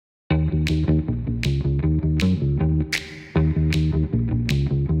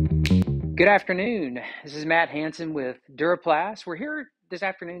Good afternoon. This is Matt Hanson with DuraPlas. We're here this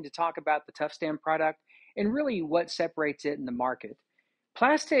afternoon to talk about the TuffStand product and really what separates it in the market.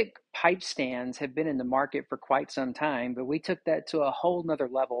 Plastic pipe stands have been in the market for quite some time, but we took that to a whole nother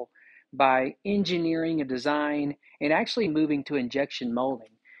level by engineering a design and actually moving to injection molding.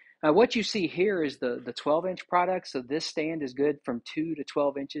 What you see here is the 12-inch product. So this stand is good from 2 to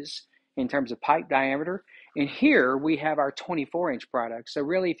 12 inches in terms of pipe diameter. And here we have our 24-inch product. So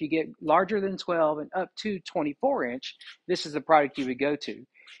really, if you get larger than 12 and up to 24-inch, this is the product you would go to.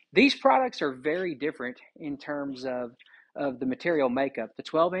 These products are very different in terms of the material makeup. The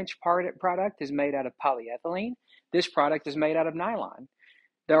 12-inch product is made out of polyethylene. This product is made out of nylon.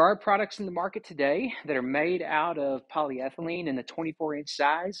 There are products in the market today that are made out of polyethylene in the 24-inch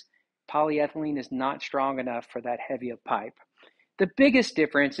size. Polyethylene is not strong enough for that heavy of pipe. The biggest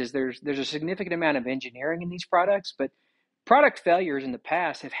difference is there's a significant amount of engineering in these products, but product failures in the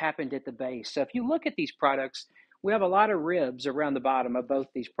past have happened at the base. So if you look at these products, we have a lot of ribs around the bottom of both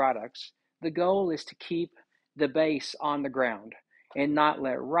these products. The goal is to keep the base on the ground and not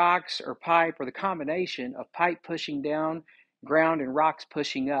let rocks or pipe or the combination of pipe pushing down, ground and rocks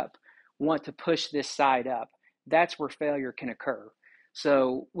pushing up want to push this side up. That's where failure can occur.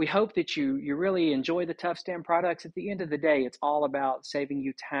 So we hope that you really enjoy the TuffStand products. At the end of the day, it's all about saving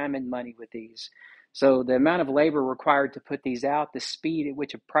you time and money with these. So the amount of labor required to put these out, the speed at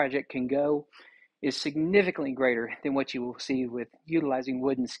which a project can go is significantly greater than what you will see with utilizing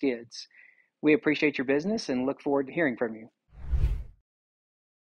wooden skids. We appreciate your business and look forward to hearing from you.